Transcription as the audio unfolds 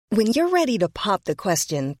When you're ready to pop the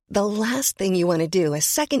question, the last thing you want to do is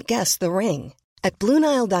second-guess the ring. At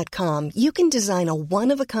BlueNile.com, you can design a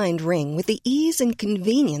one-of-a-kind ring with the ease and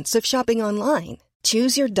convenience of shopping online.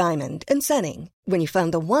 Choose your diamond and setting. When you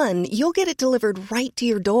find the one, you'll get it delivered right to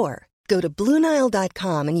your door. Go to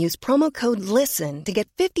BlueNile.com and use promo code LISTEN to get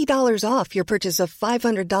 $50 off your purchase of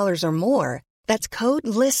 $500 or more. That's code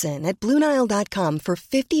LISTEN at BlueNile.com for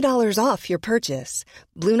 $50 off your purchase.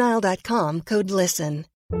 BlueNile.com, code LISTEN.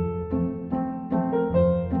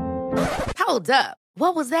 Hold up.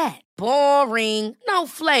 What was that? Boring. No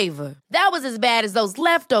flavor. That was as bad as those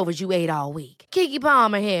leftovers you ate all week. Keke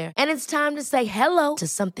Palmer here. And it's time to say hello to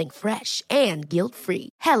something fresh and guilt-free.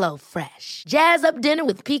 Hello Fresh. Jazz up dinner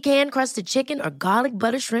with pecan-crusted chicken or garlic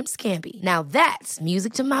butter shrimp scampi. Now that's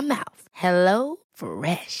music to my mouth. Hello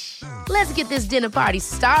Fresh. Let's get this dinner party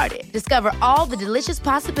started. Discover all the delicious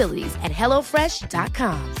possibilities at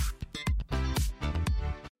HelloFresh.com.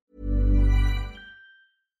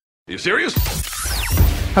 Are you serious?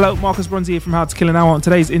 Hello, Marcus Bronzy here from How to Kill an Hour. On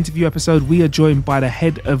today's interview episode, we are joined by the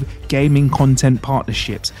head of gaming content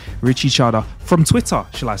partnerships, Richie Chada, from Twitter,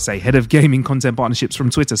 shall I say, head of gaming content partnerships from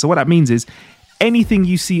Twitter. So what that means is anything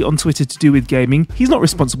you see on Twitter to do with gaming, he's not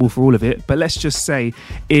responsible for all of it, but let's just say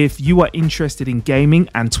if you are interested in gaming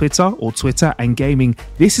and Twitter, or Twitter and gaming,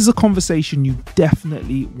 this is a conversation you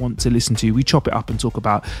definitely want to listen to. We chop it up and talk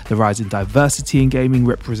about the rise in diversity in gaming,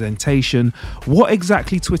 representation, what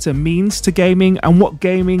exactly Twitter means to gaming, and what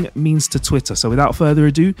gaming means to Twitter. So without further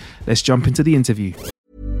ado, let's jump into the interview.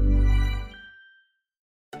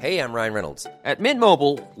 Hey, I'm Ryan Reynolds. At Mint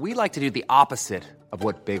Mobile, we like to do the opposite of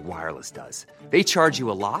what Big Wireless does. They charge you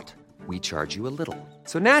a lot, we charge you a little.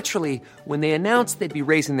 So naturally, when they announced they'd be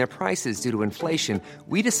raising their prices due to inflation,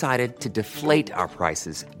 we decided to deflate our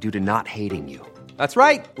prices due to not hating you. That's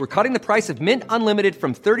right. We're cutting the price of Mint Unlimited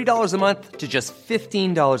from $30 a month to just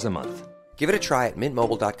 $15 a month. Give it a try at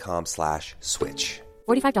mintmobile.com/switch.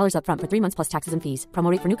 $45 up front for 3 months plus taxes and fees. Promo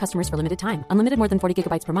rate for new customers for limited time. Unlimited more than 40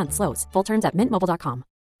 gigabytes per month. Slows full terms at mintmobile.com.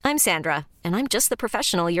 I'm Sandra, and I'm just the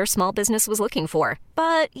professional your small business was looking for.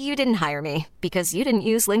 But you didn't hire me because you didn't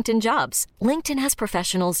use LinkedIn Jobs. LinkedIn has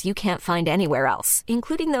professionals you can't find anywhere else,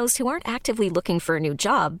 including those who aren't actively looking for a new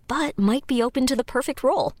job, but might be open to the perfect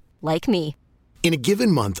role, like me. In a given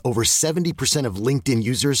month, over 70% of LinkedIn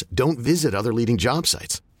users don't visit other leading job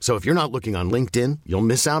sites. So if you're not looking on LinkedIn, you'll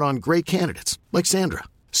miss out on great candidates like Sandra.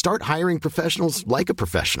 Start hiring professionals like a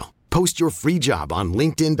professional. Post your free job on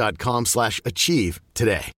linkedin.com/achieve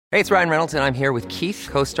today. Hey, it's Ryan Reynolds, and I'm here with Keith,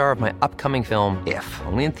 co-star of my upcoming film, If,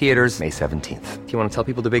 only in theaters May 17th. Do you want to tell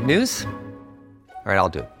people the big news? All right, I'll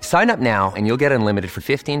do it. Sign up now and you'll get unlimited for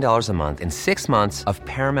 $15 a month and 6 months of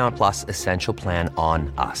Paramount Plus Essential Plan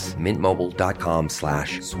on us.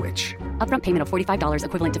 MintMobile.com/switch. Upfront payment of $45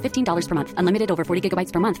 equivalent to $15 per month. Unlimited over 40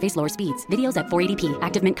 gigabytes per month. Face lower speeds. Videos at 480p.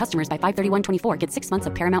 Active Mint customers by 531.24 get 6 months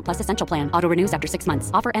of Paramount Plus Essential Plan. Auto renews after 6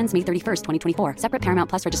 months. Offer ends May 31st, 2024. Separate Paramount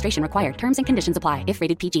Plus registration required. Terms and conditions apply if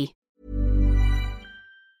rated PG.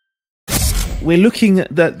 We're looking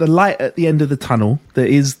at the light at the end of the tunnel that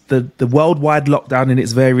is the worldwide lockdown in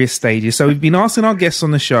its various stages. So we've been asking our guests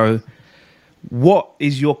on the show, what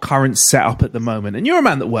is your current setup at the moment? And you're a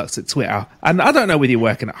man that works at Twitter, and I don't know whether you're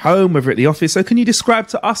working at home, whether at the office. So can you describe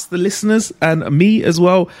to us, the listeners, and me as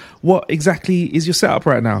well, what exactly is your setup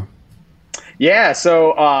right now? Yeah,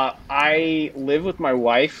 so I live with my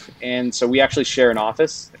wife, and so we actually share an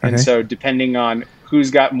office. Okay. And so depending on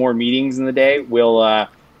who's got more meetings in the day, we'll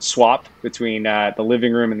swap between the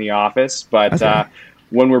living room and the office. But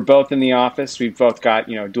when we're both in the office, we've both got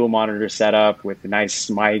dual monitor set up with a nice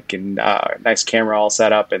mic and nice camera all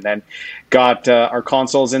set up, and then got our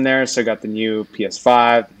consoles in there. So got the new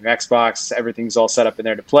PS5, the new Xbox, everything's all set up in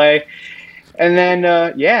there to play. And then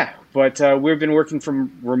but we've been working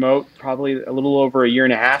from remote probably a little over a year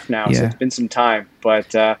and a half now, so it's been some time.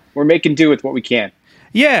 But we're making do with what we can.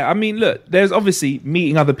 Yeah, I mean, look, there's obviously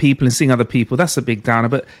meeting other people and seeing other people. That's a big downer,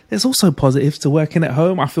 but there's also positives to working at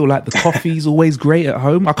home. I feel like the coffee's always great at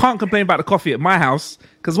home. I can't complain about the coffee at my house,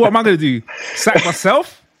 because what am I going to do? Sack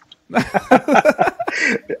myself?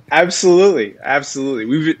 Absolutely.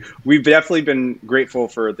 We've definitely been grateful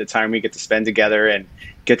for the time we get to spend together and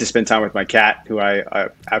get to spend time with my cat, who I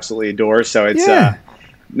absolutely adore. So it's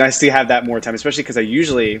nice to have that more time, especially because I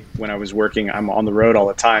usually, when I was working, I'm on the road all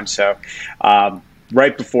the time. So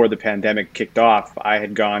right before the pandemic kicked off, I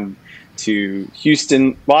had gone to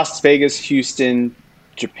Houston, Las Vegas, Houston,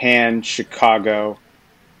 Japan, Chicago,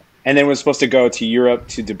 and then was supposed to go to Europe,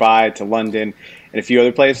 to Dubai, to London, and a few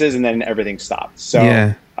other places, and then everything stopped. So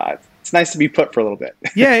it's nice to be put for a little bit.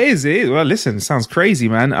 Yeah, it is. Well, listen, it sounds crazy,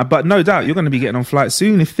 man. But no doubt you're going to be getting on flight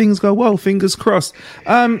soon if things go well. Fingers crossed.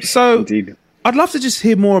 So Indeed. I'd love to just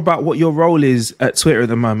hear more about what your role is at Twitter at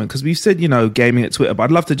the moment, because we've said, gaming at Twitter, but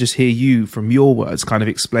I'd love to just hear you from your words kind of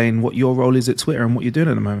explain what your role is at Twitter and what you're doing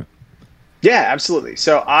at the moment. Yeah, absolutely.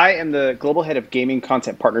 So I am the global head of gaming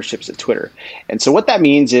content partnerships at Twitter. And so what that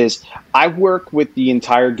means is I work with the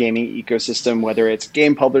entire gaming ecosystem, whether it's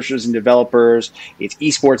game publishers and developers, it's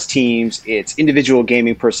esports teams, it's individual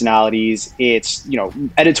gaming personalities, it's,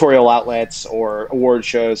 editorial outlets or award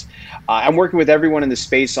shows. I'm working with everyone in the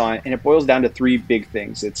space and it boils down to three big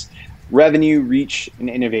things. It's revenue, reach, and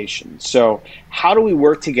innovation. So how do we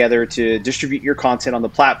work together to distribute your content on the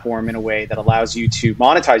platform in a way that allows you to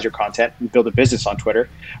monetize your content and build a business on Twitter?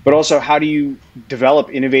 But also, how do you develop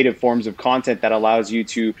innovative forms of content that allows you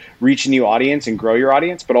to reach a new audience and grow your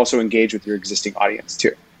audience, but also engage with your existing audience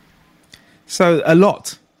too? So a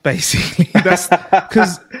lot, basically. That's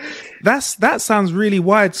because that sounds really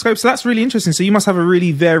wide scope. So that's really interesting. So you must have a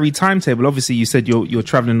really varied timetable. Obviously, you said you're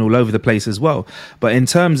traveling all over the place as well. But in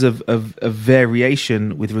terms of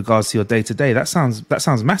variation with regards to your day to day, that sounds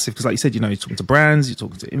massive. Because like you said, you're talking to brands, you're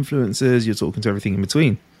talking to influencers, you're talking to everything in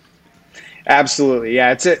between. Absolutely,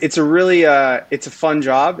 yeah. It's a really it's a fun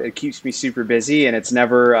job. It keeps me super busy, and it's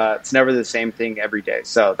never the same thing every day.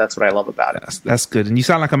 So that's what I love about it. That's good. And you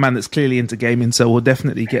sound like a man that's clearly into gaming. So we'll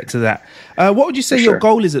definitely get to that. What would you say your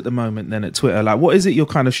goal is at the moment then at Twitter? Like, what is it you're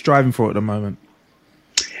kind of striving for at the moment?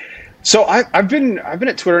 So I've been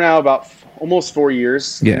at Twitter now about almost 4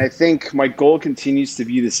 years, and I think my goal continues to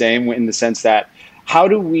be the same in the sense that how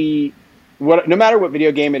do we. No matter what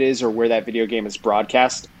video game it is or where that video game is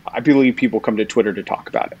broadcast, I believe people come to Twitter to talk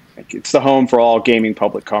about it. Like, it's the home for all gaming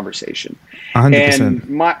public conversation. 100%.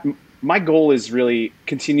 And my goal is really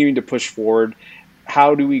continuing to push forward.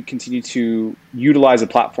 How do we continue to utilize a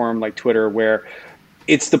platform like Twitter where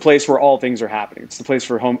it's the place where all things are happening? It's the place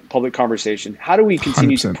for public conversation. How do we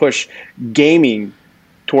continue 100%. to push gaming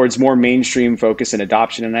towards more mainstream focus and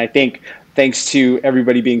adoption? And I think thanks to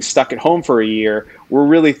everybody being stuck at home for a year, we're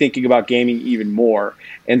really thinking about gaming even more.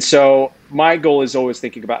 And so my goal is always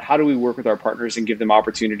thinking about how do we work with our partners and give them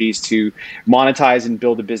opportunities to monetize and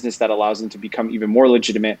build a business that allows them to become even more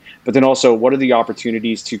legitimate. But then also, what are the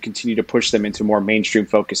opportunities to continue to push them into more mainstream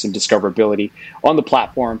focus and discoverability on the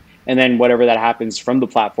platform? And then whatever that happens from the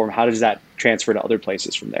platform, how does that transfer to other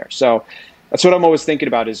places from there? So that's what I'm always thinking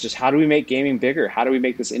about, is just how do we make gaming bigger? How do we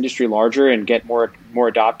make this industry larger and get more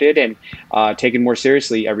adopted and taken more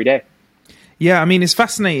seriously every day? Yeah, I mean, it's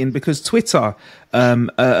fascinating because Twitter,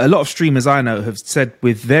 a lot of streamers I know have said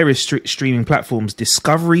with various streaming platforms,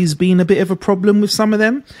 discovery's been a bit of a problem with some of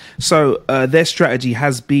them. So their strategy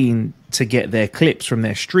has been to get their clips from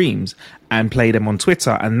their streams and play them on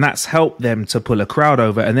Twitter. And that's helped them to pull a crowd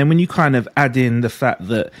over. And then when you kind of add in the fact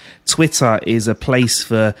that Twitter is a place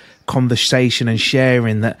for conversation and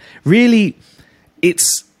sharing, that really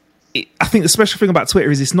I think the special thing about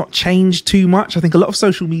Twitter is it's not changed too much. I think a lot of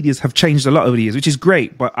social medias have changed a lot over the years, which is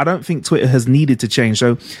great, but I don't think Twitter has needed to change.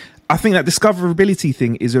 So I think that discoverability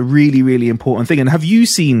thing is a really, really important thing. And have you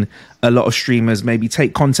seen a lot of streamers maybe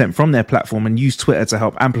take content from their platform and use Twitter to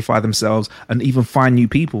help amplify themselves and even find new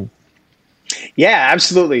people? Yeah,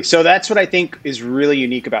 absolutely. So that's what I think is really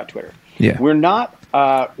unique about Twitter. Yeah. We're not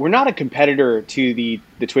a competitor to the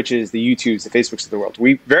Twitches, the YouTubes, the Facebooks of the world.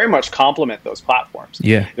 We very much complement those platforms.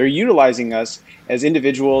 Yeah. They're utilizing us as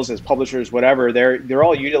individuals, as publishers, whatever. They're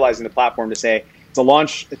all utilizing the platform to say it's a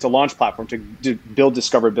launch platform to build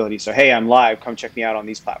discoverability. So, hey, I'm live, come check me out on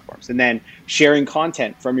these platforms. And then sharing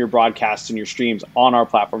content from your broadcasts and your streams on our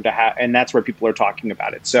platform and that's where people are talking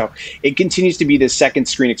about it. So it continues to be this second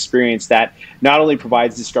screen experience that not only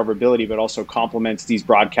provides discoverability, but also complements these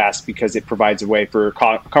broadcasts because it provides a way for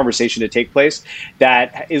conversation to take place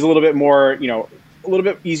that is a little bit more, a little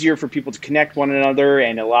bit easier for people to connect one another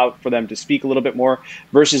and allow for them to speak a little bit more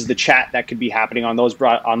versus the chat that could be happening on those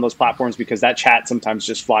platforms, because that chat sometimes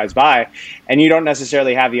just flies by and you don't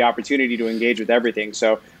necessarily have the opportunity to engage with everything.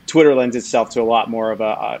 So Twitter lends itself to a lot more of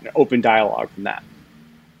an open dialogue from that.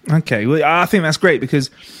 Okay, well, I think that's great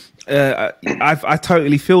because I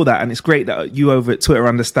totally feel that, and it's great that you over at Twitter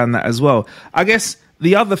understand that as well. I guess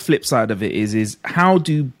the other flip side of it is how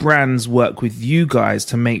do brands work with you guys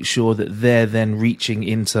to make sure that they're then reaching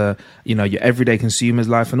into, your everyday consumer's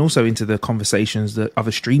life and also into the conversations that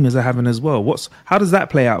other streamers are having as well? How does that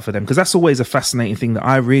play out for them? Because that's always a fascinating thing that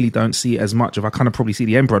I really don't see as much of. I kind of probably see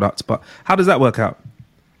the end product, but how does that work out?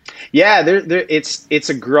 Yeah, it's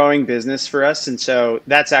a growing business for us, and so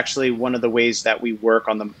that's actually one of the ways that we work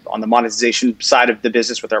on the monetization side of the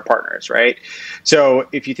business with our partners, right? So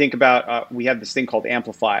if you think about, we have this thing called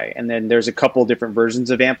Amplify, and then there's a couple different versions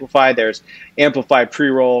of Amplify. There's Amplify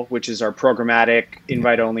Pre-Roll, which is our programmatic,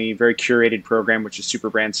 invite-only, very curated program, which is super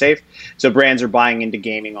brand safe. So brands are buying into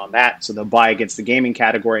gaming on that, so they'll buy against the gaming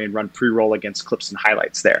category and run pre-roll against clips and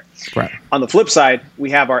highlights there. Right. On the flip side,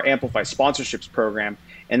 we have our Amplify Sponsorships program,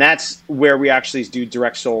 and that's where we actually do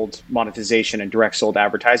direct sold monetization and direct sold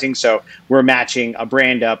advertising. So we're matching a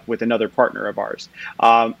brand up with another partner of ours.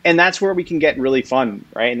 And that's where we can get really fun,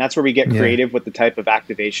 right? And that's where we get creative with the type of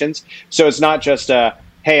activations. So it's not just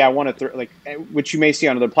hey, I want to, which you may see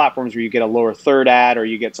on other platforms where you get a lower third ad or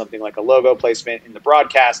you get something like a logo placement in the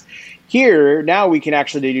broadcast. Here, now we can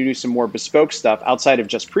actually do some more bespoke stuff outside of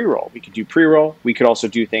just pre-roll. We could do pre-roll. We could also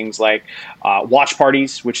do things like watch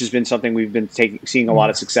parties, which has been something we've been seeing a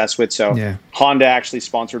lot of success with. So Honda actually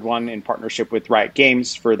sponsored one in partnership with Riot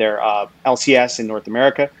Games for their LCS in North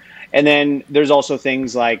America. And then there's also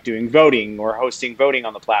things like doing voting or hosting voting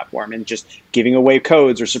on the platform and just giving away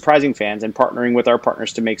codes or surprising fans and partnering with our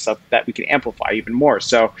partners to make stuff that we can amplify even more.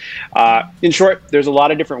 So in short, there's a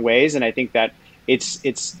lot of different ways. And I think that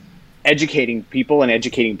it's educating people and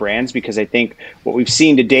educating brands, because I think what we've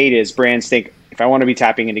seen to date is brands think, if I want to be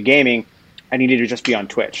tapping into gaming, I need to just be on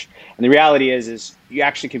Twitch. And the reality is you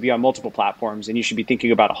actually can be on multiple platforms, and you should be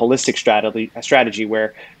thinking about a holistic strategy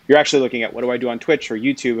where you're actually looking at, what do I do on Twitch or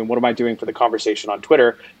YouTube, and what am I doing for the conversation on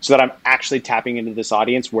Twitter, so that I'm actually tapping into this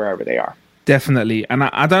audience wherever they are. Definitely. And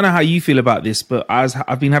I don't know how you feel about this, but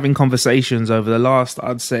I've been having conversations over the last,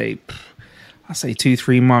 I'd say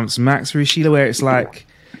 2-3 months max, Rashida, where it's like,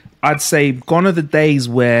 I'd say gone are the days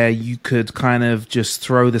where you could kind of just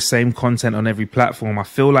throw the same content on every platform. I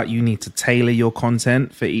feel like you need to tailor your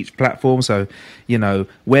content for each platform. So, you know,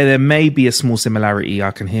 where there may be a small similarity,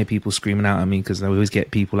 I can hear people screaming out at me because I always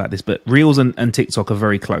get people like this. But Reels and TikTok are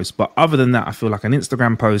very close. But other than that, I feel like an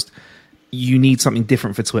Instagram post, you need something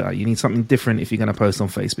different for Twitter. You need something different if you're going to post on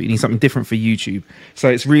Facebook. You need something different for YouTube. So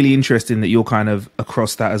it's really interesting that you're kind of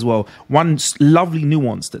across that as well. One lovely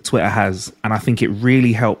nuance that Twitter has, and I think it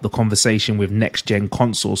really helped the conversation with next gen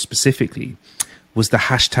consoles specifically, was the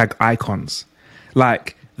hashtag icons.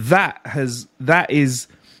 Like that is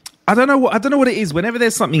I don't know what it is. Whenever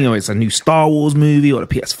there's something, it's a new Star Wars movie or the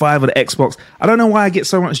PS5 or the Xbox, I don't know why I get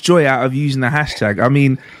so much joy out of using the hashtag. I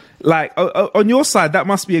mean, like on your side, that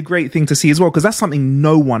must be a great thing to see as well, because that's something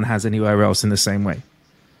no one has anywhere else in the same way.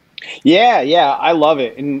 Yeah, I love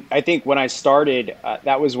it. And I think when I started,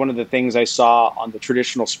 that was one of the things I saw on the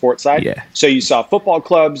traditional sports side. Yeah. So you saw football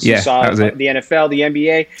clubs, you saw the NFL, the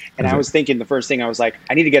NBA, and I was thinking, the first thing I was like,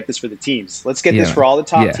 I need to get this for the teams. Let's get this for all the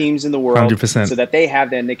top teams in the world, 100%. So that they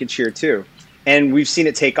have that and they can cheer too. And we've seen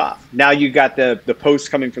it take off. Now you got the posts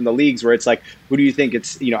coming from the leagues where it's like, who do you think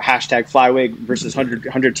it's, hashtag flywig versus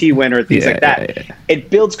 100T win or things like that. Yeah.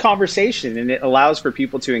 It builds conversation and it allows for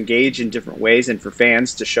people to engage in different ways and for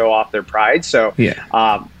fans to show off their pride. So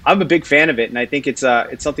I'm a big fan of it. And I think it's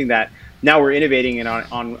something that now we're innovating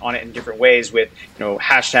on it in different ways with,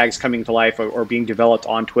 hashtags coming to life or being developed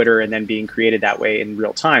on Twitter and then being created that way in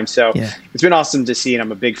real time. So it's been awesome to see, and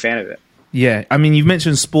I'm a big fan of it. Yeah, I mean, you've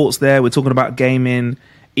mentioned sports there. We're talking about gaming.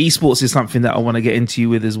 Esports is something that I want to get into you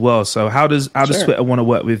with as well. So how does Twitter want to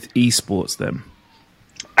work with esports then?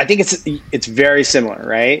 I think it's very similar,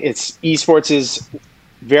 right? Esports is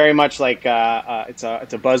very much like it's a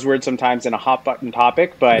buzzword sometimes and a hot button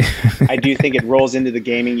topic, but I do think it rolls into the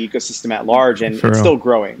gaming ecosystem at large, and it's still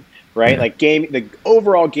growing, right? Like the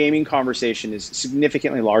overall gaming conversation is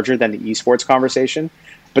significantly larger than the esports conversation,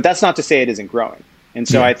 but that's not to say it isn't growing. And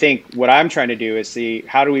so I think what I'm trying to do is see,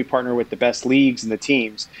 how do we partner with the best leagues and the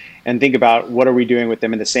teams and think about what are we doing with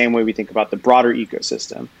them in the same way we think about the broader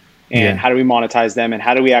ecosystem, and how do we monetize them, and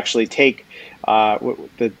how do we actually take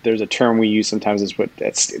there's a term we use sometimes is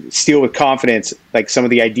steal with confidence, like some of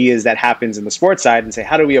the ideas that happens in the sports side, and say,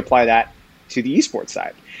 how do we apply that to the esports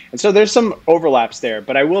side? And so there's some overlaps there,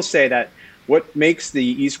 but I will say that what makes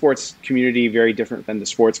the esports community very different than the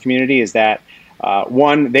sports community is that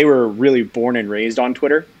one, they were really born and raised on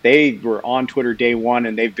Twitter. They were on Twitter day one,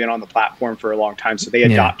 and they've been on the platform for a long time, so they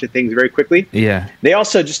adopted things very quickly. Yeah. They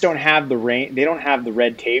also just don't have the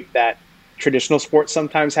red tape that traditional sports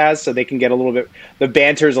sometimes has, so they can get a little bit. The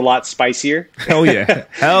banter is a lot spicier. Hell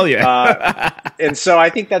yeah! And so I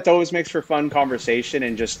think that always makes for fun conversation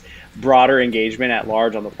and just broader engagement at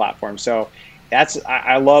large on the platform. So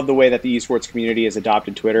I love the way that the esports community has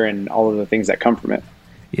adopted Twitter and all of the things that come from it.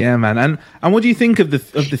 Yeah, man. And what do you think of the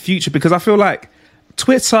future? Because I feel like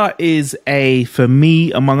Twitter is for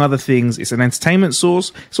me, among other things, it's an entertainment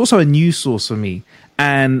source. It's also a news source for me.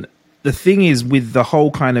 And the thing is, with the whole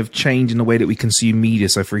kind of change in the way that we consume media.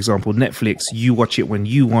 So, for example, Netflix, you watch it when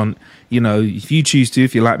you want. You know, if you choose to,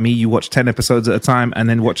 if you're like me, you watch 10 episodes at a time and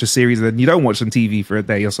then watch a series and you don't watch on TV for a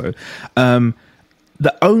day or so.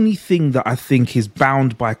 The only thing that I think is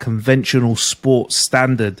bound by conventional sports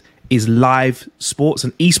standard is live sports,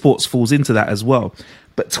 and esports falls into that as well.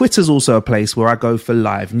 But Twitter's also a place where I go for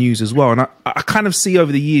live news as well. And I kind of see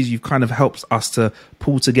over the years, you've kind of helped us to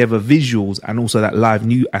pull together visuals and also that live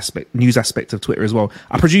news aspect of Twitter as well.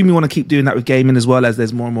 I presume you want to keep doing that with gaming as well, as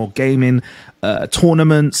there's more and more gaming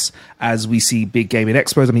tournaments, as we see big gaming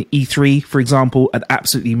expos. I mean, E3, for example, an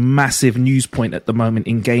absolutely massive news point at the moment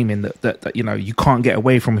in gaming that you know, you can't get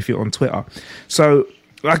away from if you're on Twitter. So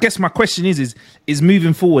I guess my question is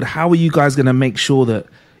moving forward, how are you guys going to make sure that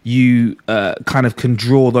you kind of can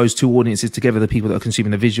draw those two audiences together, the people that are consuming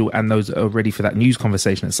the visual and those that are ready for that news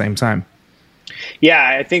conversation at the same time?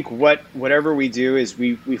 Yeah, I think whatever we do is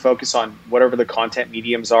we focus on whatever the content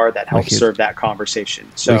mediums are that help serve that conversation.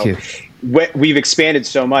 So we've expanded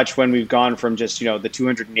so much when we've gone from just, you know, the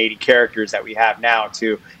 280 characters that we have now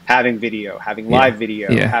to having video, having live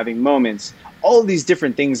video, having moments, all of these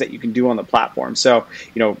different things that you can do on the platform. So,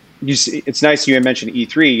 you know, it's nice you mentioned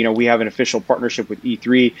E3. You know, we have an official partnership with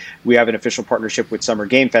E3. We have an official partnership with Summer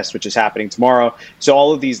Game Fest, which is happening tomorrow. So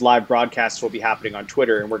all of these live broadcasts will be happening on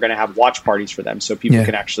Twitter, and we're going to have watch parties for them. So people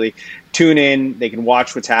can actually tune in, they can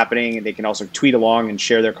watch what's happening, and they can also tweet along and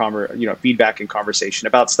share their feedback and conversation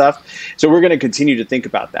about stuff. So we're going to continue to think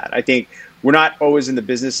about that. I think we're not always in the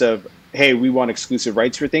business of, hey, we want exclusive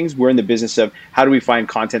rights for things. We're in the business of how do we find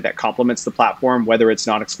content that complements the platform, whether it's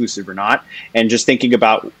non-exclusive or not, and just thinking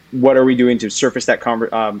about what are we doing to surface that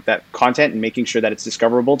that content and making sure that it's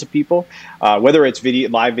discoverable to people, whether it's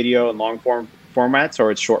live video and long form formats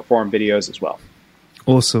or it's short form videos as well.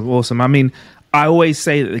 Awesome. I mean, I always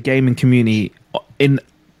say that the gaming community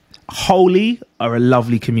wholly are a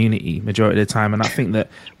lovely community majority of the time, and I think that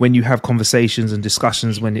when you have conversations and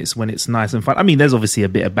discussions when it's nice and fun, I mean, there's obviously a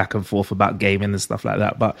bit of back and forth about gaming and stuff like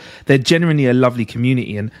that, but they're generally a lovely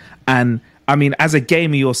community. And I mean, as a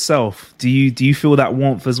gamer yourself, do you feel that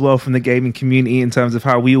warmth as well from the gaming community in terms of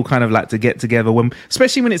how we all kind of like to get together,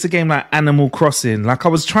 especially when it's a game like Animal Crossing? Like I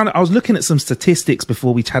was looking at some statistics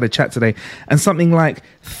before we had a chat today, and something like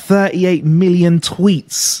 38 million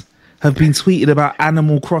tweets have been tweeted about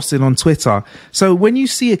Animal Crossing on Twitter. So when you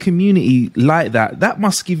see a community like that, that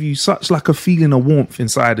must give you such like a feeling of warmth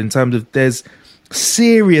inside, in terms of there's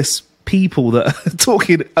serious people that are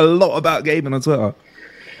talking a lot about gaming on Twitter.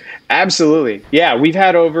 Absolutely. Yeah, we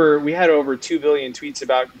had over 2 billion tweets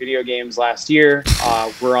about video games last year.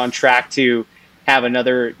 We're on track to have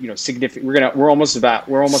another, significant. We're almost at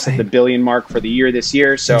the billion mark for the year this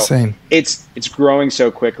year. So it's growing so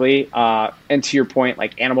quickly. And to your point,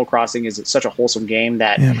 like Animal Crossing is such a wholesome game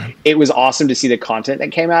that it was awesome to see the content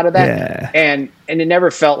that came out of that. Yeah. And it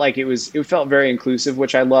never felt like it felt very inclusive,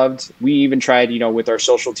 which I loved. We even tried, with our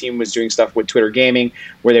social team was doing stuff with Twitter Gaming,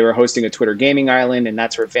 where they were hosting a Twitter Gaming Island, and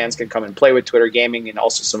that's where fans can come and play with Twitter Gaming and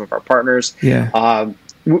also some of our partners. Yeah.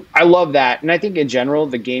 I love that. And I think in general,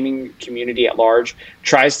 the gaming community at large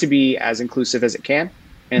tries to be as inclusive as it can,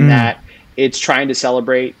 and that it's trying to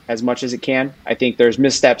celebrate as much as it can. I think there's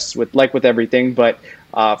missteps with everything, but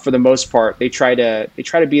for the most part, they try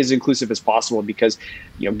to be as inclusive as possible, because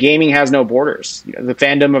gaming has no borders. The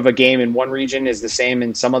fandom of a game in one region is the same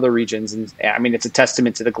in some other regions, and I mean, it's a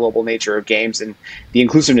testament to the global nature of games and the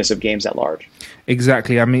inclusiveness of games at large.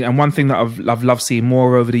 Exactly. I mean, and one thing that I've loved seeing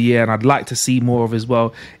more over the year, and I'd like to see more of as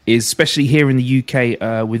well, is especially here in the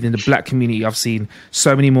UK, within the black community, I've seen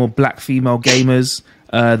so many more black female gamers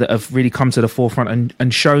that have really come to the forefront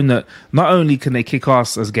and shown that not only can they kick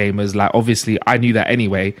ass as gamers, like obviously I knew that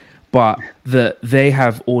anyway, but that they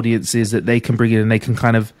have audiences that they can bring in, and they can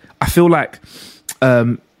kind of, I feel like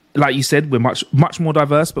you said, we're much more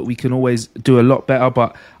diverse, but we can always do a lot better.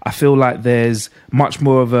 But I feel like there's much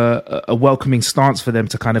more of a welcoming stance for them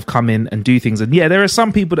to kind of come in and do things. And yeah, there are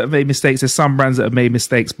some people that have made mistakes. There's some brands that have made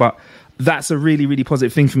mistakes, but that's a really, really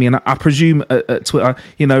positive thing for me. And I presume at Twitter,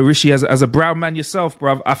 Rishi, as a brown man yourself,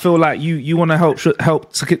 bruv, I feel like you want to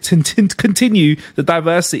help to continue the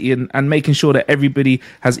diversity and making sure that everybody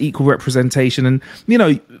has equal representation. And,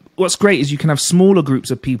 what's great is you can have smaller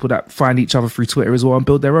groups of people that find each other through Twitter as well and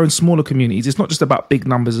build their own smaller communities. It's not just about big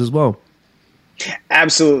numbers as well.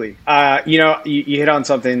 Absolutely. You hit on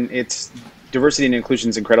something. It's diversity and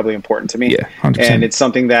inclusion is incredibly important to me. Yeah, 100%. And it's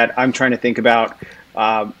something that I'm trying to think about.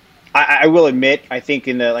 I will admit, I think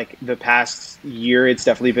in the past year, it's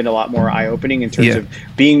definitely been a lot more eye-opening in terms of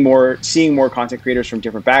seeing more content creators from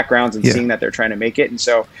different backgrounds and seeing that they're trying to make it. And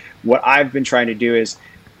so what I've been trying to do is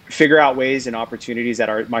figure out ways and opportunities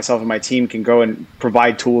that myself and my team can go and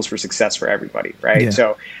provide tools for success for everybody, right? Yeah.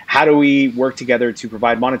 So how do we work together to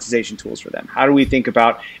provide monetization tools for them? How do we think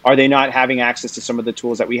about, are they not having access to some of the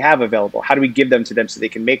tools that we have available? How do we give them to them so they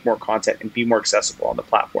can make more content and be more accessible on the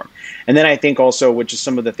platform? And then I think also, which is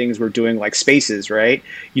some of the things we're doing, like Spaces, right?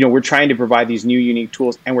 We're trying to provide these new unique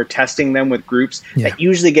tools, and we're testing them with groups that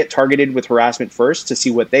usually get targeted with harassment first to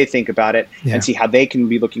see what they think about it and see how they can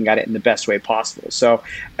be looking at it in the best way possible. So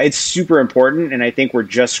it's super important, and I think we're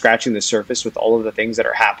just scratching the surface with all of the things that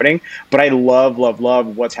are happening. But I love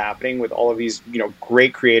what's happening with all of these,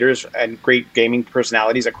 great creators and great gaming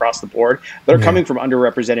personalities across the board that are coming from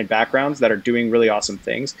underrepresented backgrounds that are doing really awesome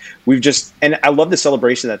things. And I love the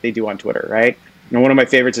celebration that they do on Twitter, right? One of my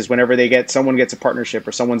favorites is whenever someone gets a partnership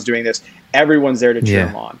or someone's doing this, everyone's there to cheer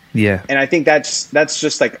them on. Yeah. And I think that's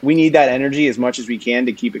just like, we need that energy as much as we can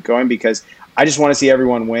to keep it going, because I just want to see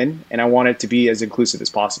everyone win, and I want it to be as inclusive as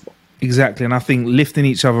possible. Exactly, and I think lifting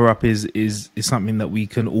each other up is something that we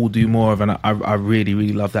can all do more of, and I really,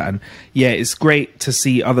 really love that. And it's great to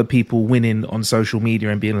see other people winning on social media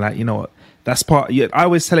and being like, you know what, that's part. I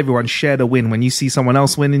always tell everyone, share the win. When you see someone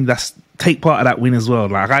else winning, take part of that win as well.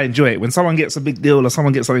 Like, I enjoy it when someone gets a big deal or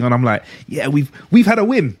someone gets something on. I'm like, yeah, we've had a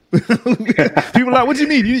win. People are like, what do you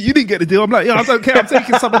mean? You didn't get the deal? I'm like, I don't care. I'm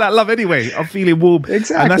taking some of that love anyway. I'm feeling warm.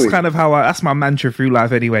 Exactly, and that's kind of how that's my mantra through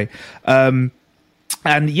life anyway. And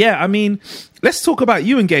I mean, let's talk about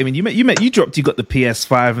you and gaming. You got the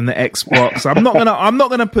PS5 and the Xbox. I'm not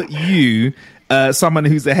gonna put you, someone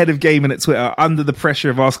who's the head of gaming at Twitter, under the pressure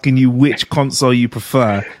of asking you which console you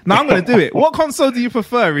prefer. Now I'm gonna do it. What console do you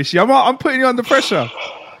prefer, Rishi? I'm putting you under pressure.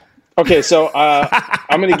 Okay, so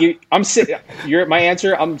I'm sitting. My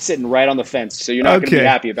answer. I'm sitting right on the fence, so you're not going to be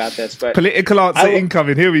happy about this. But political answer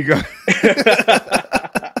incoming. Here we go.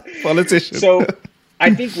 Politician. So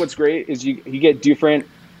I think what's great is you get different.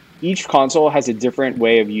 Each console has a different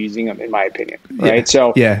way of using them, in my opinion, right?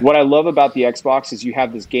 Yeah. So what I love about the Xbox is you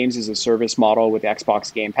have this games as a service model with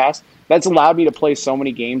Xbox Game Pass. That's allowed me to play so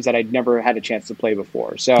many games that I'd never had a chance to play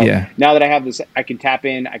before. So now that I have this, I can tap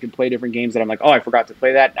in, I can play different games that I'm like, oh, I forgot to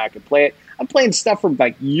play that. Now I can play it. I'm playing stuff from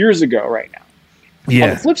like years ago right now. Yeah. On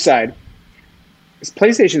the flip side,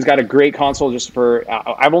 PlayStation's got a great console just for,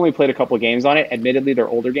 I've only played a couple of games on it. Admittedly, they're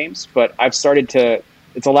older games, but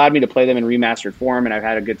it's allowed me to play them in remastered form, and I've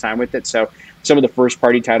had a good time with it. So some of the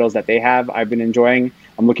first-party titles that they have, I've been enjoying.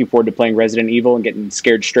 I'm looking forward to playing Resident Evil and getting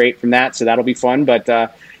scared straight from that, so that'll be fun. But I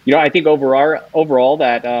think overall,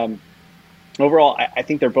 I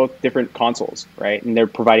think they're both different consoles, right? And they're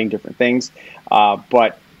providing different things.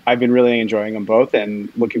 But I've been really enjoying them both,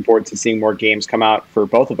 and looking forward to seeing more games come out for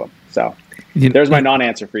both of them. So there's my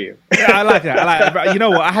non-answer for you. Yeah, I like that. But you know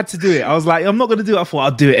what? I had to do it. I was like, I'm not going to do it. I thought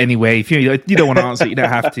I'll do it anyway. If you don't want to answer it, you don't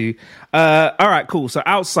have to. All right, cool. So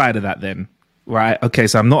outside of that then, right? Okay,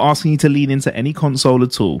 so I'm not asking you to lean into any console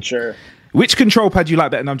at all. Sure. Which control pad do you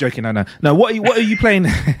like better? No, I'm joking. No. What are you playing?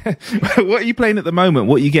 What are you playing at the moment?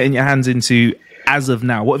 What are you getting your hands into as of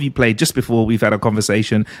now? What have you played just before we've had a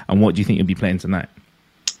conversation? And what do you think you'll be playing tonight?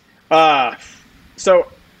 So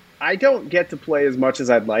I don't get to play as much as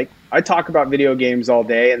I'd like. I talk about video games all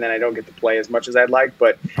day, and then I don't get to play as much as I'd like.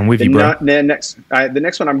 But I'm with you, bro. The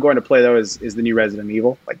next one I'm going to play though is the new Resident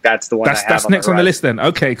Evil. Like that's the one. That's next on the list then.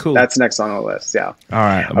 Okay, cool. That's next on the list. Yeah. All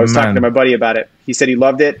right. I was talking to my buddy about it. He said he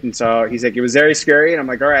loved it, and so he's like, it was very scary, and I'm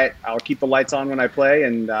like, all right, I'll keep the lights on when I play,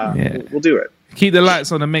 and we'll do it. Keep the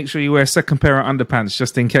lights on and make sure you wear a second pair of underpants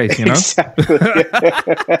just in case, you know? Exactly.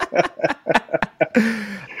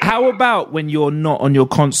 How about when you're not on your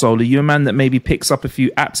console? Are you a man that maybe picks up a few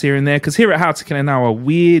apps here and there? Because here at How to Kill an Hour,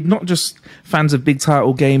 we're not just fans of big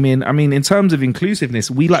title gaming. I mean, in terms of inclusiveness,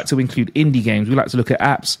 we like to include indie games. We like to look at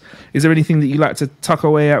apps. Is there anything that you like to tuck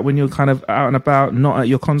away at when you're kind of out and about, not at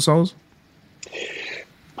your consoles?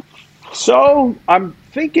 So I'm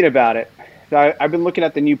thinking about it. I've been looking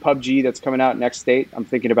at the new PUBG that's coming out next date. I'm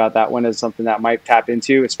thinking about that one as something that I might tap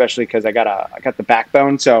into, especially because I got the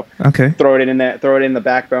Backbone. So throw it in the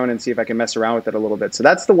Backbone and see if I can mess around with it a little bit. So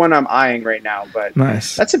that's the one I'm eyeing right now. But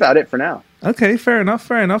nice. That's about it for now. Okay, fair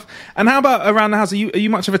enough. And how about around the house? Are you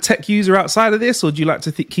much of a tech user outside of this, or do you like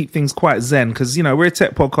to keep things quite zen? Because we're a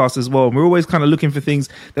tech podcast as well, and we're always kind of looking for things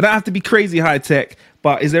that don't have to be crazy high tech.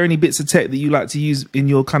 But is there any bits of tech that you like to use in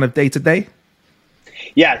your kind of day to day?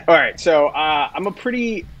 Yeah. All right. So I'm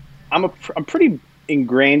pretty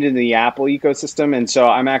ingrained in the Apple ecosystem, and so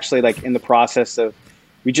I'm actually like in the process of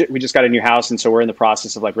we just got a new house, and so we're in the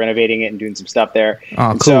process of like renovating it and doing some stuff there.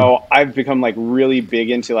 Oh, and cool. So I've become like really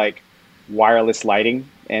big into like wireless lighting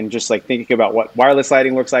and just like thinking about what wireless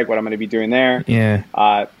lighting looks like, what I'm going to be doing there.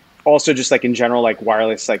 Yeah. Also just like in general, like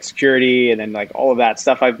wireless, like security, and then like all of that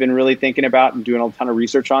stuff I've been really thinking about and doing a ton of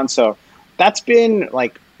research on. So that's been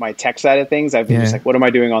like my tech side of things. I've been just like, what am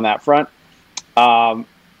I doing on that front?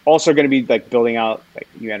 Also going to be like building out like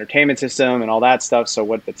new entertainment system and all that stuff. So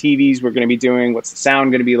what the TVs we're going to be doing, what's the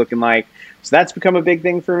sound going to be looking like. So that's become a big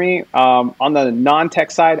thing for me. On the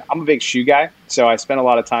non-tech side, I'm a big shoe guy. So I spend a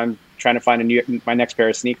lot of time trying to find my next pair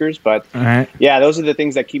of sneakers. But yeah, those are the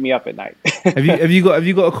things that keep me up at night. Have you got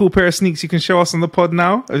a cool pair of sneaks you can show us on the pod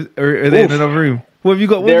now? Or are they in another room? What have you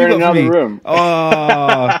got? They're in another room.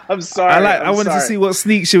 Oh, I'm sorry. I wanted to see what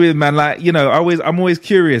sneaks you're in, man. Like, you know, I'm always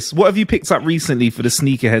curious. What have you picked up recently for the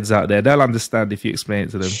sneakerheads out there? They'll understand if you explain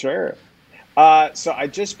it to them. Sure. So I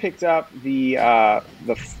just picked up the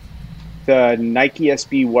Nike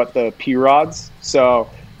SB, the P rods. So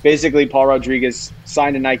basically, Paul Rodriguez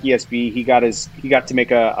signed a Nike SB. He got to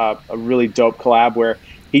make a really dope collab where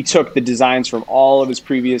he took the designs from all of his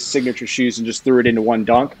previous signature shoes and just threw it into one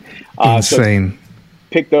dunk. Insane. So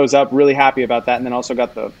picked those up. Really happy about that. And then also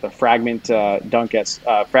got the Fragment Dunk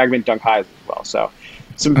highs as well. So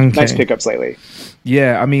some nice pickups lately.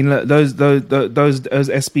 Yeah, I mean, look, those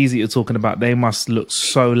SBs that you're talking about, they must look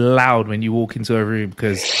so loud when you walk into a room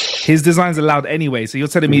because his designs are loud anyway. So you're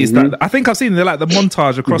telling me it's that, I think I've seen like the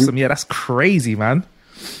montage across them. Yeah, that's crazy, man.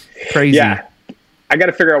 Crazy. Yeah, I got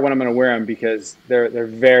to figure out when I'm going to wear them because they're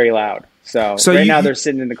very loud. So right now they're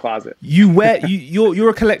sitting in the closet. You're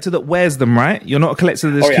a collector that wears them, right? You're not a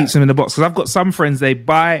collector that just keeps them in the box. Because I've got some friends, they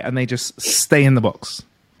buy and they just stay in the box.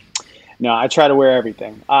 No, I try to wear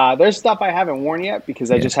everything. There's stuff I haven't worn yet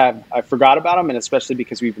because I forgot about them, and especially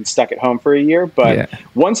because we've been stuck at home for a year. But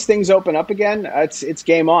once things open up again, it's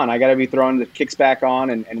game on. I got to be throwing the kicks back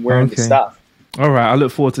on and wearing the stuff. All right, I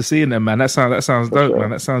look forward to seeing them, man. That sounds dope,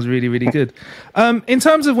 man. That sounds really, really good. In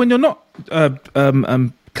terms of when you're not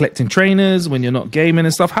collecting trainers, when you're not gaming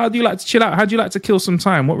and stuff, how do you like to chill out? How do you like to kill some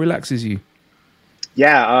time? What relaxes you?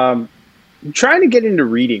 Yeah, I'm trying to get into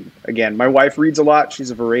reading again. My wife reads a lot. She's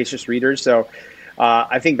a voracious reader. So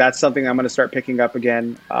I think that's something I'm going to start picking up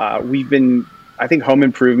again. I think home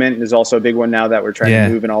improvement is also a big one now that we're trying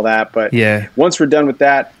to move and all that. But once we're done with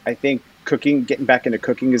that, I think getting back into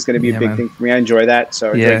cooking is going to be a big thing for me. I enjoy that.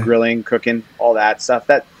 So I enjoy grilling, cooking, all that stuff.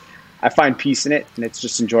 That I find peace in it, and it's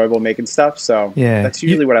just enjoyable making stuff. So that's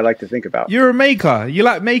usually what I like to think about. You're a maker. You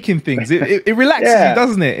like making things. It relaxes you,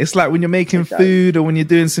 doesn't it? It's like when you're making food or when you're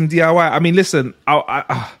doing some DIY. I mean, listen,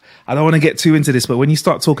 I don't want to get too into this, but when you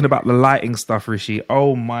start talking about the lighting stuff, Rishi,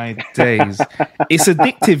 oh my days. It's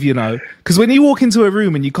addictive, you know, because when you walk into a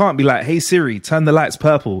room and you can't be like, hey, Siri, turn the lights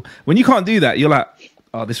purple. When you can't do that, you're like,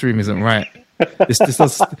 oh, this room isn't right. This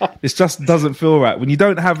just doesn't feel right. When you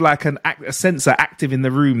don't have like a sensor active in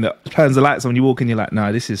the room that turns the lights on when you walk in, you're like,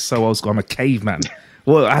 no, this is so old school. I'm a caveman.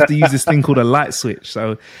 Well, I have to use this thing called a light switch.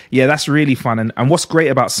 So yeah, that's really fun. And what's great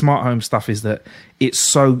about smart home stuff is that it's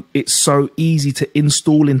so easy to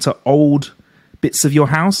install into old bits of your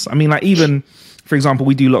house. I mean, like even, for example,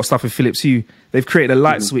 we do a lot of stuff with Philips Hue. They've created a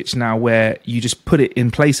light switch now where you just put it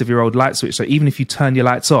in place of your old light switch. So even if you turn your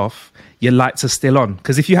lights off, your lights are still on.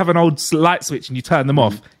 Because if you have an old light switch and you turn them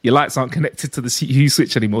off, your lights aren't connected to the Hue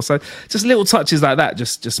switch anymore. So just little touches like that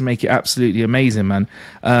just make it absolutely amazing,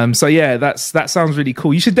 man. So yeah, that sounds really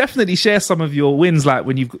cool. You should definitely share some of your wins, like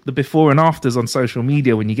when you've got the before and afters on social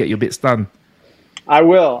media when you get your bits done. I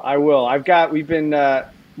will. We've been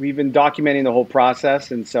documenting the whole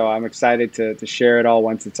process, and so I'm excited to share it all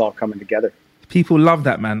once it's all coming together. People love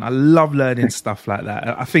that, man. I love learning stuff like that.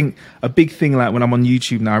 I think a big thing, like when I'm on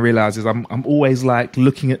YouTube now, I realize is I'm always like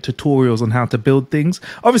looking at tutorials on how to build things.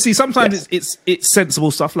 Obviously, sometimes it's sensible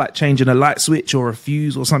stuff like changing a light switch or a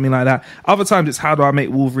fuse or something like that. Other times it's how do I make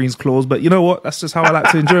Wolverine's claws? But you know what? That's just how I like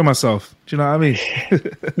to enjoy myself. Do you know what I mean?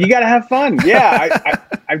 You got to have fun. Yeah,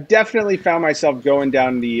 I've definitely found myself going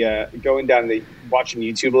down the watching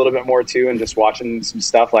YouTube a little bit more too, and just watching some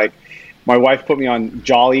stuff like. My wife put me on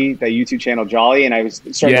Jolly, the YouTube channel Jolly, and I was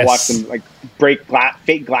starting to watch them like break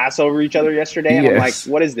fake glass over each other yesterday. And I'm like,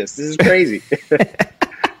 what is this? This is crazy.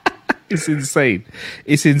 It's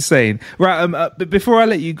insane. Right. But before I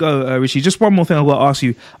let you go, Rishi, just one more thing I've got to ask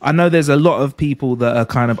you. I know there's a lot of people that are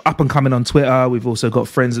kind of up and coming on Twitter. We've also got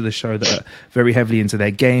friends of the show that are very heavily into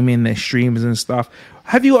their gaming, their streams and stuff.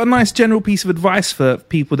 Have you got a nice general piece of advice for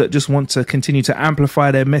people that just want to continue to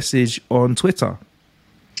amplify their message on Twitter?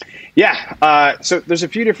 Yeah. So there's a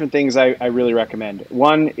few different things I really recommend.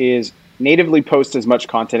 One is natively post as much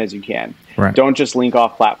content as you can. Right. Don't just link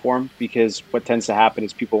off platform, because what tends to happen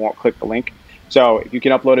is people won't click the link. So if you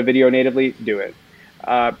can upload a video natively, do it.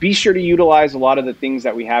 Be sure to utilize a lot of the things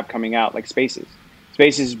that we have coming out, like Spaces.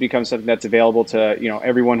 Spaces has become something that's available to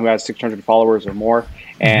everyone who has 600 followers or more.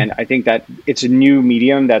 And I think that it's a new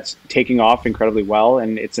medium that's taking off incredibly well,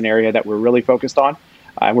 and it's an area that we're really focused on.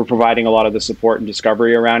 And we're providing a lot of the support and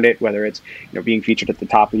discovery around it, whether it's being featured at the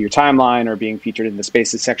top of your timeline or being featured in the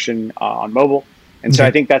Spaces section on mobile. And so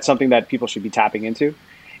I think that's something that people should be tapping into.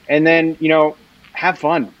 And then, have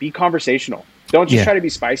fun, be conversational. Don't just try to be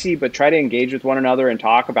spicy, but try to engage with one another and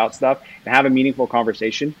talk about stuff and have a meaningful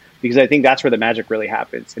conversation, because I think that's where the magic really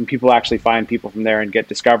happens. And people actually find people from there and get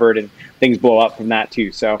discovered, and things blow up from that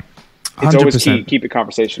too. So it's 100%. Always key, keep it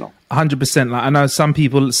conversational. 100%. Like, I know some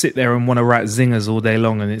people sit there and want to write zingers all day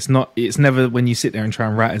long, and it's never when you sit there and try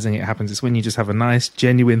and write a zing it happens. It's when you just have a nice,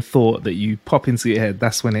 genuine thought that you pop into your head.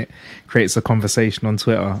 That's when it creates a conversation on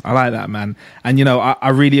Twitter. I like that, man. And I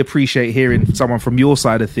really appreciate hearing someone from your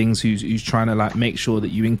side of things who's trying to like make sure that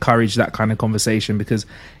you encourage that kind of conversation, because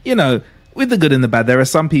with the good and the bad, there are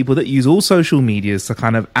some people that use all social medias to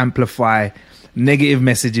kind of amplify negative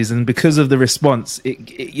messages, and because of the response,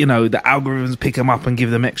 the algorithms pick them up and give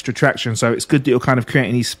them extra traction. So it's good that you're kind of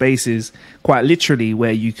creating these spaces, quite literally,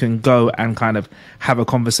 where you can go and kind of have a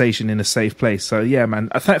conversation in a safe place. So yeah, man,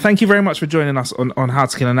 thank you very much for joining us on How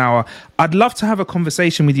to Kill an Hour. I'd love to have a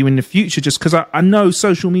conversation with you in the future, just because I know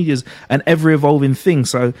social media is an ever-evolving thing.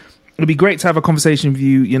 So it'd be great to have a conversation with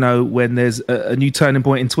you, when there's a new turning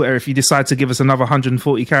point in Twitter. If you decide to give us another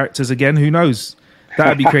 140 characters again, who knows?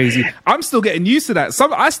 That'd be crazy. I'm still getting used to that.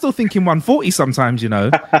 I still think in 140 sometimes, I'm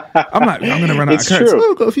like, I'm going to run out of characters.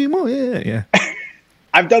 Oh, I've got a few more. Yeah.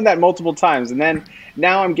 I've done that multiple times. And then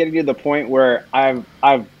now I'm getting to the point where I've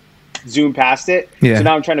zoomed past it. Yeah. So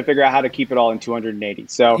now I'm trying to figure out how to keep it all in 280.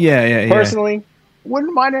 So personally,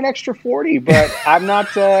 wouldn't mind an extra 40, but I'm not...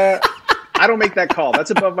 I don't make that call. That's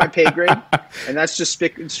above my pay grade, and that's just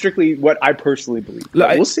strictly what I personally believe. Look,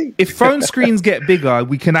 we'll see. If phone screens get bigger,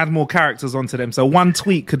 we can add more characters onto them. So one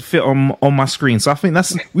tweet could fit on my screen. So I think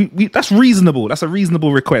that's reasonable. That's a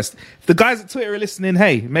reasonable request. If the guys at Twitter are listening,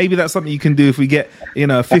 hey, maybe that's something you can do if we get a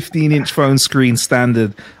 15-inch phone screen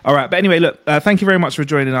standard. All right, but anyway, look, thank you very much for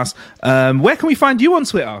joining us. Where can we find you on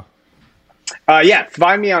Twitter?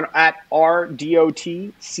 Find me at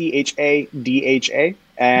RDOTCHADHA.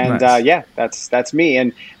 And nice. That's me.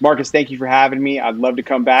 And Marcus, thank you for having me. I'd love to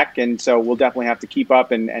come back. And so we'll definitely have to keep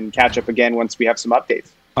up and catch up again once we have some updates.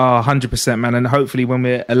 100%, man. And hopefully when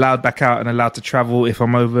we're allowed back out and allowed to travel, if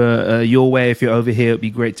I'm over your way, if you're over here, it'd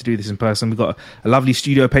be great to do this in person. We've got a lovely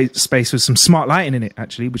studio space with some smart lighting in it,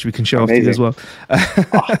 actually, which we can show Amazing. Off to you as well.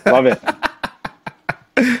 Love it.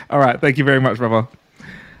 All right. Thank you very much, brother.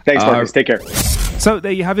 Thanks, Marcus. Take care. So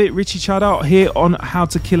there you have it, Richie Chada here on How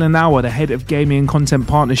to Kill an Hour, the head of gaming and content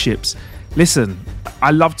partnerships. Listen,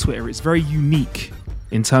 I love Twitter. It's very unique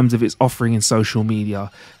in terms of its offering in social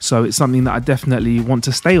media. So it's something that I definitely want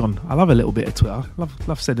to stay on. I love a little bit of Twitter.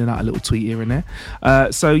 Love sending out a little tweet here and there.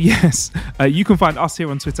 So yes, you can find us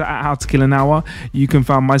here on Twitter at How to Kill an Hour. You can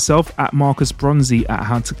find myself at Marcus Bronzy at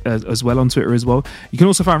How to, as well on Twitter as well. You can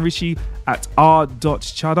also find Richie at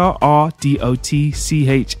r.chada,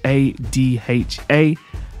 RDOTCHADHA.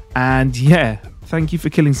 And yeah, thank you for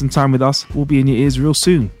killing some time with us. We'll be in your ears real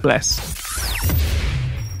soon. Bless.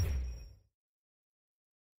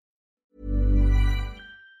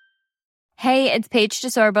 Hey, it's Paige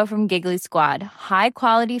DeSorbo from Giggly Squad. High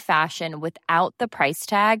quality fashion without the price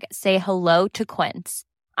tag. Say hello to Quince.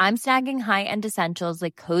 I'm snagging high-end essentials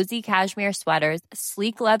like cozy cashmere sweaters,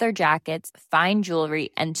 sleek leather jackets, fine jewelry,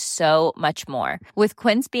 and so much more. With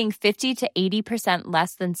Quince being 50 to 80%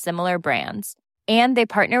 less than similar brands. And they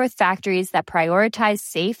partner with factories that prioritize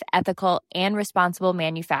safe, ethical, and responsible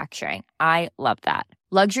manufacturing. I love that.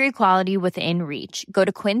 Luxury quality within reach. Go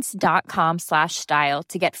to quince.com/style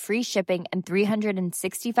to get free shipping and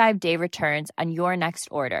 365-day returns on your next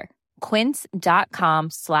order.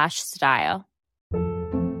 Quince.com/style.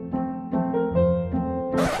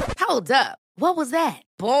 Hold up. What was that?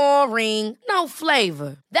 Boring. No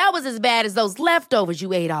flavor. That was as bad as those leftovers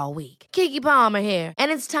you ate all week. Keke Palmer here.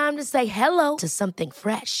 And it's time to say hello to something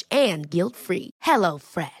fresh and guilt-free. Hello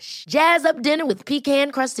Fresh. Jazz up dinner with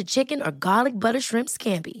pecan-crusted chicken or garlic butter shrimp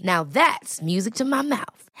scampi. Now that's music to my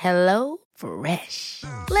mouth. Hello Fresh.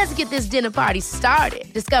 Let's get this dinner party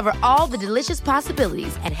started. Discover all the delicious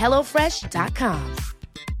possibilities at HelloFresh.com.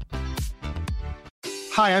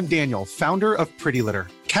 Hi, I'm Daniel, founder of Pretty Litter.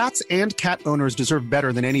 Cats and cat owners deserve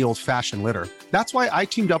better than any old-fashioned litter. That's why I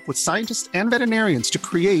teamed up with scientists and veterinarians to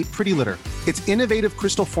create Pretty Litter. Its innovative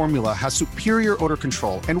crystal formula has superior odor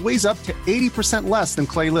control and weighs up to 80% less than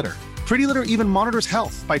clay litter. Pretty Litter even monitors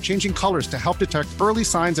health by changing colors to help detect early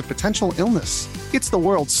signs of potential illness. It's the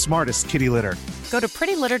world's smartest kitty litter. Go to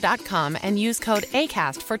prettylitter.com and use code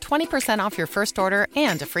ACAST for 20% off your first order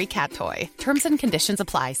and a free cat toy. Terms and conditions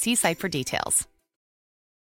apply. See site for details.